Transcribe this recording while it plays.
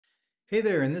Hey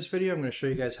there, in this video I'm going to show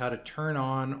you guys how to turn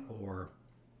on or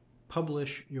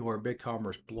publish your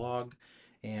BigCommerce blog.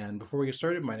 And before we get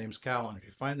started, my name's Cal, and if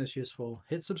you find this useful,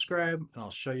 hit subscribe and I'll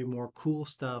show you more cool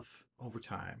stuff over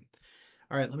time.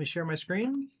 All right, let me share my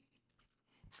screen.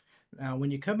 Now, when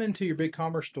you come into your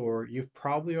BigCommerce store, you've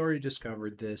probably already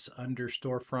discovered this under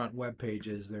Storefront web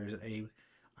pages. There's a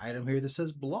item here that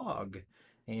says blog,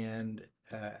 and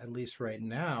at least right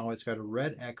now, it's got a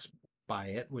red X by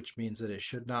it, which means that it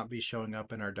should not be showing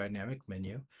up in our dynamic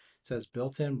menu. It says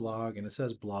built-in blog, and it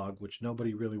says blog, which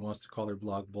nobody really wants to call their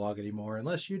blog anymore.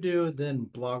 Unless you do, then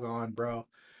blog on, bro.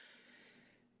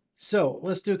 So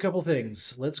let's do a couple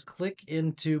things. Let's click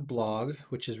into blog,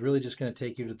 which is really just going to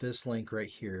take you to this link right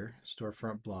here,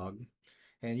 Storefront blog.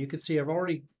 And you can see I've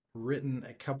already written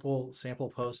a couple sample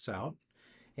posts out.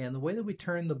 And the way that we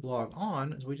turn the blog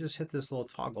on is we just hit this little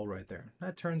toggle right there.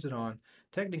 That turns it on.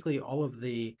 Technically, all of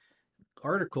the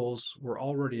articles were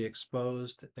already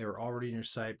exposed. They were already in your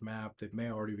sitemap. They may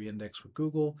already be indexed with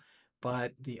Google,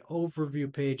 but the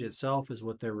overview page itself is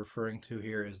what they're referring to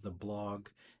here as the blog.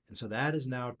 And so that is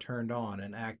now turned on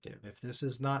and active. If this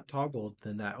is not toggled,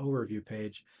 then that overview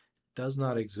page does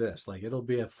not exist. Like it'll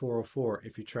be a 404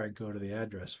 if you try and go to the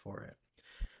address for it.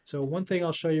 So one thing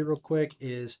I'll show you real quick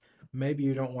is maybe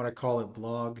you don't want to call it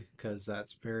blog because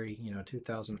that's very,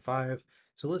 2005.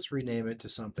 So let's rename it to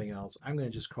something else. I'm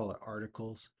going to just call it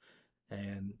articles.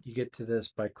 And you get to this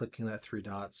by clicking that three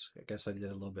dots. I guess I did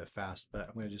it a little bit fast, but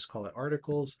I'm going to just call it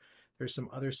articles. There's some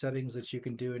other settings that you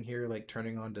can do in here, like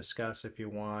turning on discuss if you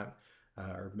want,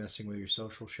 or messing with your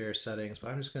social share settings.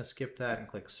 But I'm just going to skip that and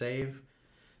click save.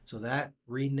 So that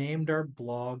renamed our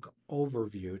blog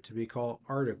overview to be called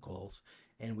articles,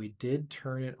 and we did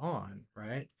turn it on,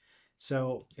 right?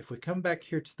 So if we come back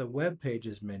here to the web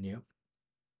pages menu,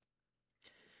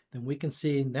 then we can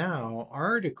see now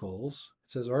articles.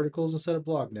 It says articles instead of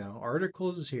blog now.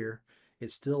 Articles is here.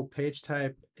 It's still page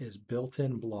type is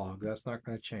built-in blog. That's not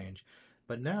going to change.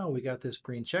 But now we got this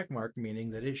green check mark, meaning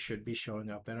that it should be showing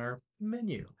up in our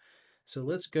menu. So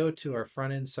let's go to our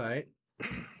front end site.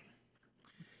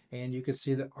 And you can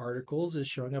see that articles is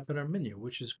showing up in our menu,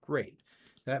 which is great.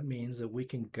 That means that we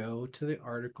can go to the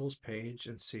articles page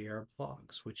and see our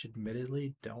blogs, which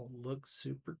admittedly don't look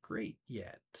super great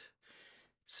yet.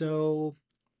 So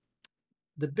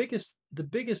the biggest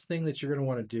thing that you're going to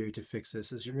want to do to fix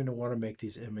this is you're going to want to make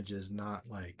these images not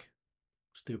like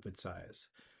stupid size,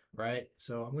 right?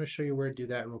 So I'm going to show you where to do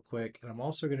that real quick. And I'm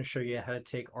also going to show you how to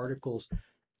take articles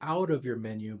out of your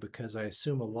menu because I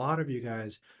assume a lot of you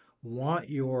guys want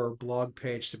your blog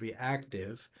page to be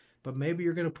active, but maybe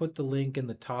you're going to put the link in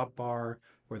the top bar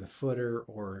or the footer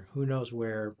or who knows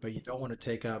where, but you don't want to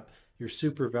take up your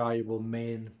super valuable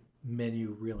main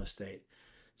menu real estate.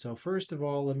 So first of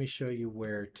all, let me show you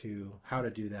how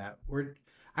to do that.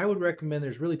 I would recommend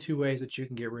there's really two ways that you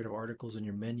can get rid of articles in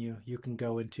your menu. You can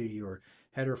go into your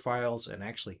header files and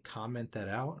actually comment that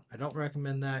out. I don't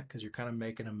recommend that because you're kind of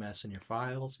making a mess in your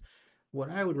files.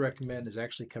 What I would recommend is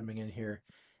actually coming in here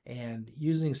and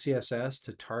using CSS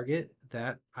to target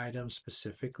that item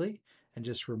specifically and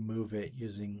just remove it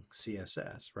using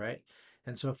CSS, right?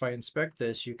 And so if I inspect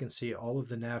this, you can see all of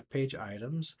the nav page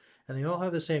items and they all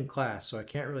have the same class, so I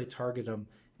can't really target them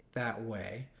that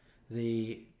way.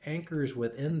 The anchors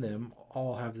within them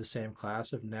all have the same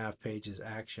class of nav pages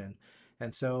action.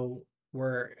 And so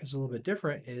where it's a little bit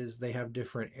different is they have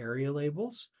different area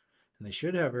labels, and they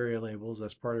should have area labels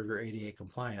as part of your ADA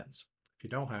compliance. If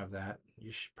you don't have that,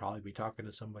 you should probably be talking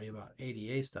to somebody about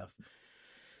ADA stuff.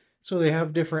 So they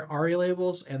have different ARIA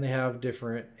labels and they have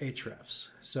different hrefs.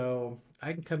 So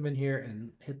I can come in here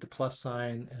and hit the plus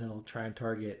sign and it'll try and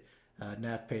target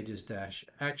nav pages dash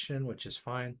action, which is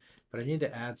fine, but I need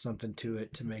to add something to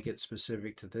it to make it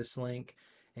specific to this link.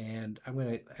 And I'm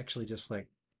going to actually just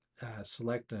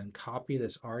select and copy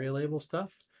this ARIA label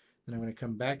stuff. Then I'm going to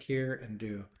come back here and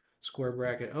do square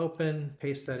bracket open,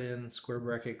 paste that in, square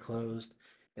bracket closed.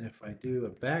 And if I do a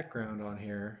background on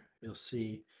here, you'll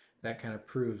see that kind of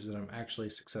proves that I'm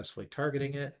actually successfully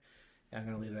targeting it. I'm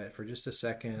going to leave that for just a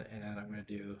second, and then I'm going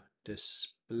to do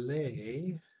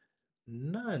display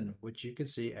none, which you can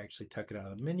see actually took it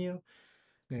out of the menu. I'm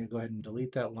going to go ahead and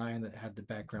delete that line that had the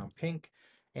background pink.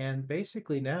 And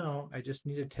basically now I just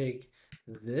need to take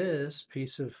this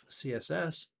piece of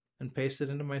CSS and paste it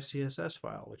into my CSS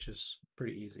file, which is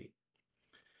pretty easy.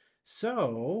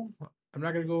 So I'm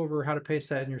not going to go over how to paste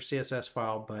that in your CSS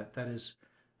file, but that is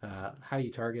how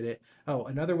you target it. Oh,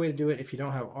 another way to do it if you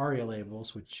don't have ARIA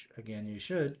labels, which again you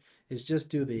should, is just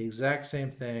do the exact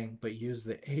same thing, but use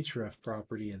the href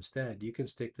property instead. You can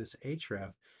stick this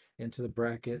href into the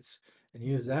brackets and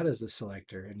use that as a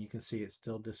selector, and you can see it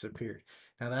still disappeared.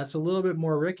 Now that's a little bit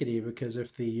more rickety because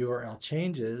if the URL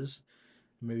changes,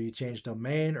 maybe you change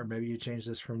domain, or maybe you change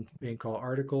this from being called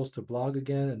articles to blog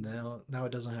again, and now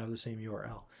it doesn't have the same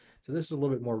URL. So this is a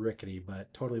little bit more rickety,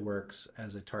 but totally works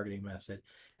as a targeting method.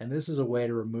 And this is a way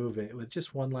to remove it with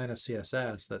just one line of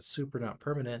CSS that's super not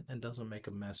permanent and doesn't make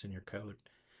a mess in your code.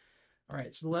 All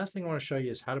right, so the last thing I want to show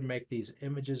you is how to make these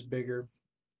images bigger.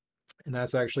 And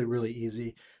that's actually really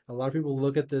easy. A lot of people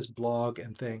look at this blog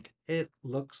and think it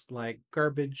looks like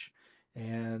garbage,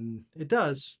 and it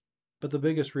does. But the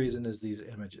biggest reason is these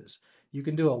images. You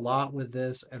can do a lot with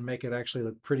this and make it actually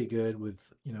look pretty good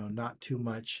with, not too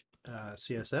much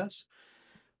CSS.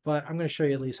 But I'm going to show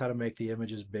you at least how to make the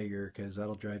images bigger because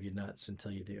that'll drive you nuts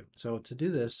until you do. So to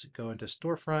do this, go into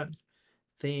Storefront,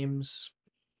 Themes.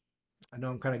 I know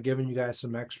I'm kind of giving you guys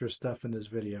some extra stuff in this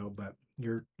video, but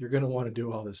you're going to want to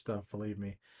do all this stuff, believe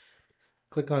me.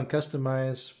 Click on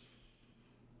Customize.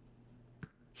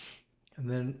 And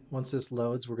then once this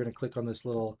loads, we're going to click on this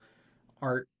little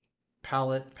art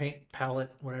palette, paint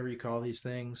palette, whatever you call these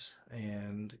things,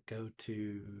 and go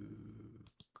to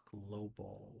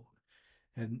global.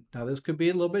 And now this could be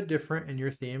a little bit different in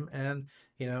your theme. And,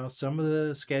 some of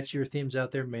the sketchier themes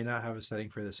out there may not have a setting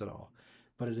for this at all.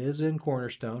 But it is in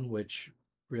Cornerstone, which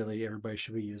really everybody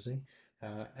should be using.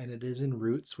 And it is in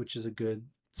Roots, which is a good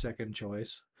second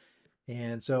choice.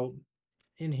 And so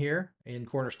in here, in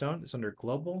Cornerstone, it's under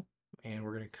Global. And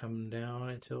we're going to come down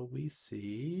until we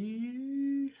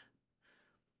see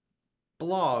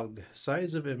blog,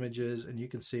 size of images. And you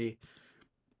can see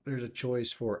there's a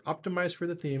choice for optimize for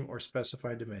the theme or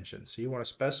specify dimensions. So you want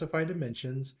to specify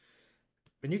dimensions,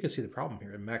 and you can see the problem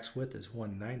here. The max width is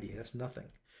 190. That's nothing.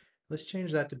 Let's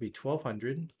change that to be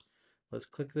 1200. Let's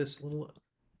click this little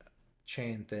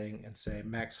chain thing and say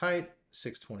max height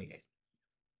 628.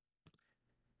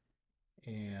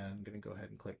 And I'm going to go ahead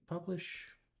and click publish.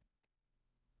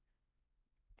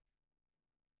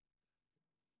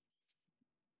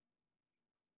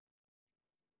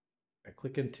 I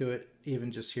click into it,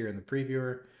 even just here in the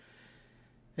previewer,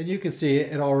 and you can see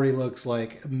it already looks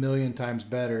like a million times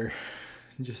better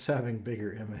just having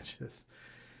bigger images.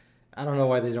 I don't know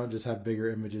why they don't just have bigger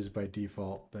images by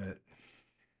default, but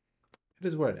it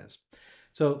is what it is.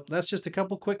 So that's just a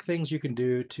couple quick things you can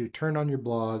do to turn on your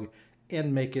blog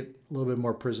and make it a little bit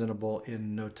more presentable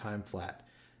in no time flat.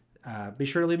 Be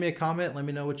sure to leave me a comment. Let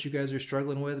me know what you guys are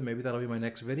struggling with. Maybe that'll be my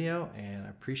next video, and I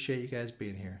appreciate you guys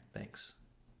being here. Thanks.